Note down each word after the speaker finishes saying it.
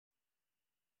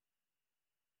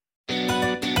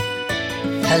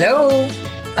Hello,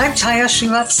 I'm Chaya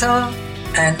Srivatsa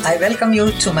and I welcome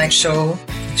you to my show,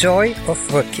 Joy of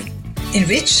Working, in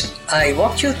which I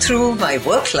walk you through my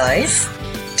work life,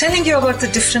 telling you about the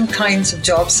different kinds of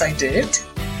jobs I did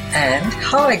and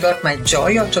how I got my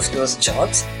joy out of those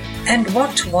jobs and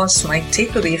what was my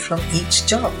takeaway from each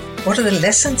job. What are the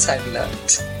lessons I've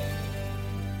learned?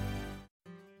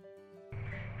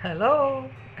 Hello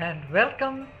and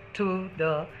welcome to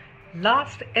the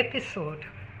last episode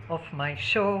of my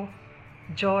show,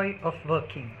 Joy of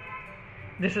Working.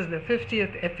 This is the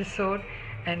 50th episode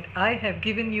and I have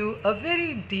given you a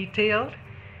very detailed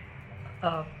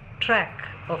track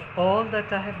of all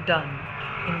that I have done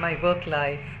in my work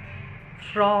life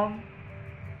from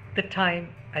the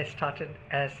time I started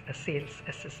as a sales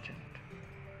assistant.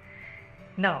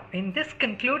 Now, in this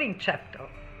concluding chapter,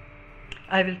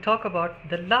 I will talk about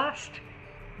the last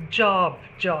job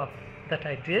that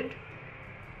I did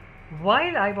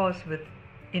while I was with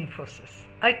Infosys.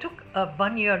 I took a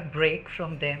 1-year break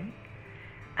from them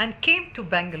and came to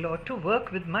Bangalore to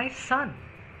work with my son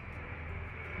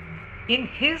in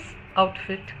his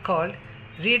outfit called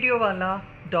Radiowala.in,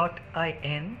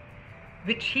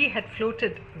 which he had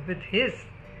floated with his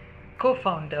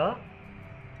co-founder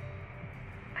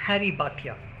Harry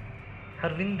Bhatia,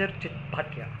 Harvinder Chit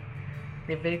Bhatia.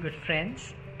 They're very good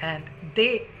friends and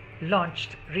they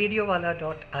launched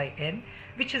Radiowala.in,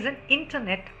 which is an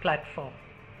internet platform.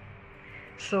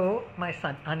 So my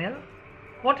son Anil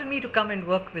wanted me to come and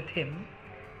work with him,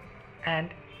 and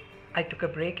I took a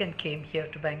break and came here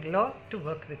to Bangalore to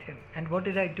work with him. And what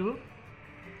did I do?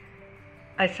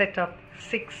 I set up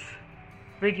 6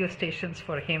 radio stations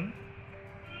for him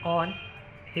on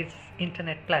his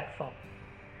internet platform.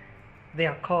 They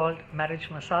are called Marriage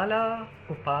Masala,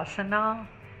 Upasana,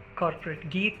 Corporate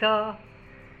Geeta,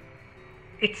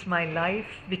 It's My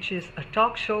Life, which is a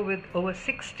talk show with over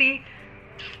 60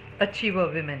 achiever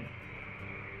women.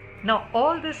 Now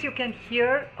all this you can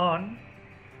hear on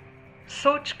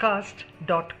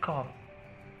Sochcast.com.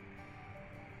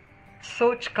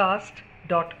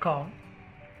 Sochcast.com.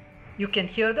 You can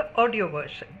hear the audio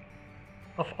version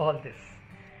of all this.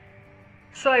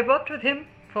 So I worked with him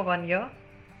for 1 year.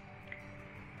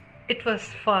 It was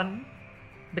fun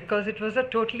because it was a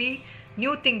totally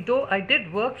new thing, though I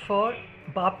did work for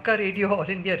Babka Radio, All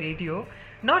India Radio,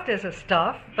 not as a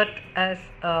staff but as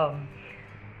a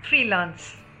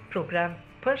freelance program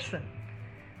person.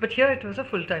 But here it was a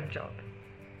full-time job.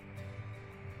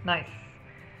 Nice.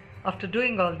 After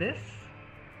doing all this,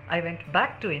 I went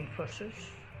back to Infosys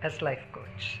as life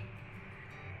coach.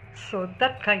 So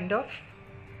that kind of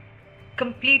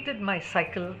completed my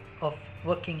cycle of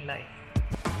working life.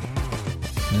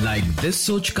 Like this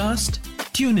Sochcast?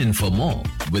 Tune in for more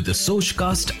with the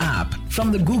Sochcast app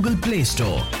from the Google Play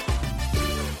Store.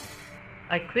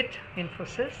 I quit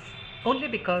Infosys only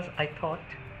because I thought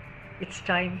it's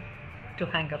time to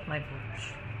hang up my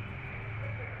boots.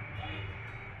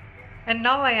 And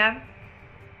now I am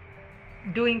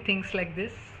doing things like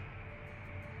this,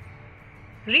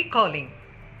 recalling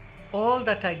all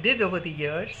that I did over the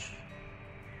years,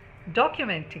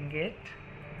 documenting it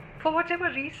for whatever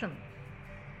reason.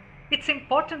 It's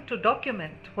important to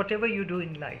document whatever you do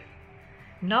in life.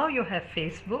 Now you have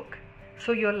Facebook,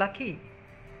 so you're lucky.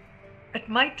 At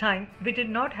my time, we did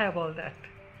not have all that.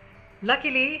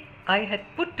 Luckily, I had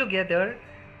put together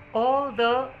all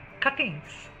the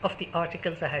cuttings of the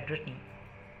articles I had written.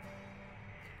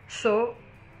 So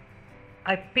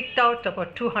I picked out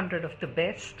about 200 of the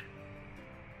best,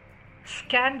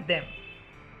 scanned them,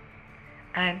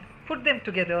 and put them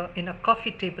together in a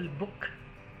coffee table book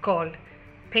called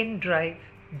Pen Drive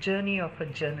Journey of a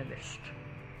Journalist.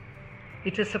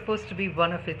 It is supposed to be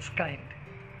one of its kind.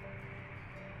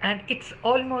 And it's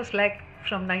almost like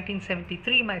from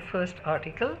 1973, my first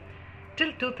article,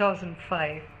 till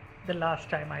 2005, the last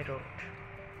time I wrote.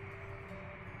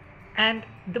 And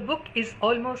the book is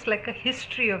almost like a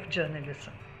history of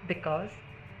journalism because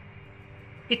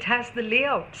it has the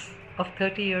layouts of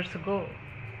 30 years ago.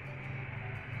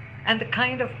 And the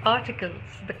kind of articles,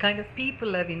 the kind of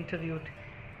people I've interviewed,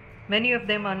 many of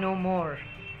them are no more.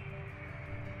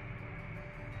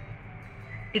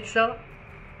 It's a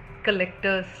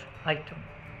collector's item,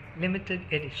 limited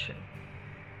edition.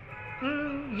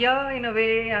 Yeah, in a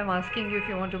way, I'm asking you if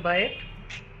you want to buy it.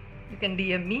 You can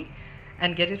DM me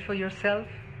and get it for yourself.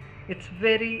 It's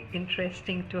very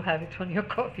interesting to have it on your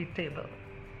coffee table.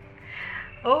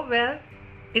 Oh well,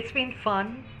 it's been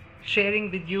fun sharing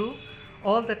with you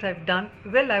all that I've done.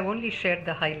 Well, I've only shared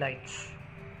the highlights.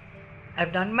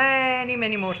 I've done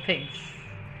many more things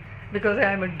because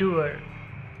I'm a doer.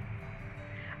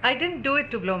 I didn't do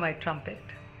it to blow my trumpet.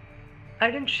 I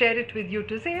didn't share it with you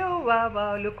to say, oh, wow,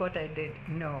 wow, look what I did.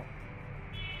 No.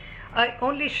 I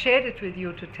only shared it with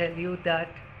you to tell you that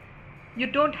you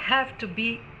don't have to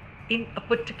be in a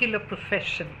particular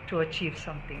profession to achieve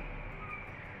something.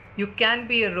 You can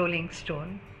be a rolling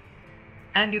stone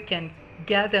and you can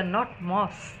gather not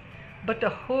moss but a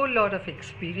whole lot of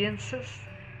experiences,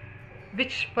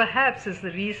 which perhaps is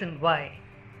the reason why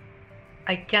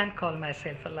I can call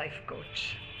myself a life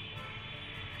coach.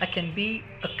 I can be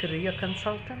a career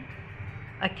consultant.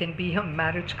 I can be a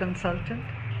marriage consultant.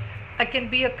 I can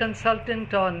be a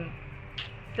consultant on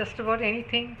just about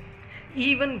anything,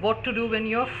 even what to do when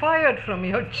you're fired from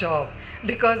your job,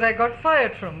 because I got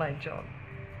fired from my job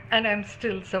and I'm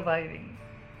still surviving.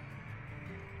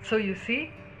 So you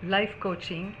see, life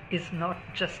coaching is not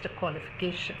just a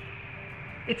qualification.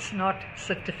 It's not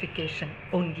certification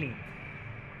only.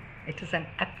 It is an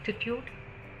aptitude,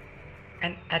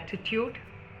 an attitude,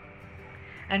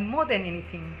 and more than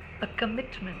anything, a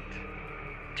commitment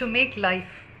to make life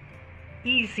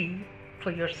easy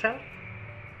for yourself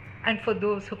and for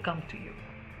those who come to you.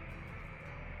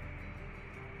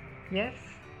 Yes?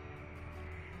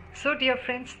 So dear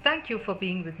friends, thank you for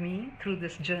being with me through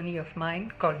this journey of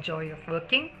mine called Joy of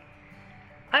Working.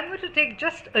 I'm going to take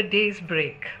just a day's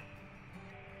break.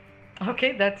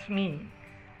 Okay, that's me.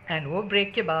 And wo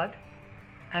break ke baad,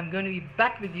 I'm going to be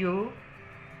back with you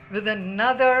with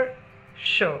another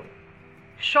show.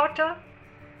 Shorter.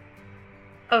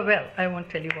 Well, I won't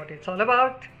tell you what it's all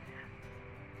about.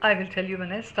 I will tell you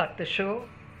when I start the show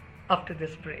after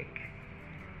this break.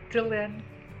 Till then,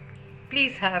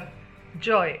 please have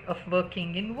joy of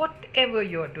working in whatever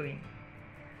you're doing,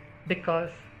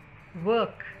 because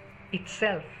work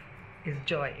itself is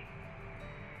joy.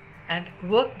 And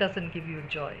work doesn't give you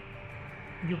joy.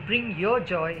 You bring your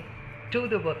joy to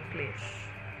the workplace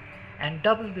and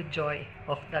double the joy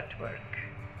of that work.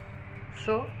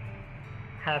 So,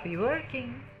 happy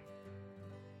working!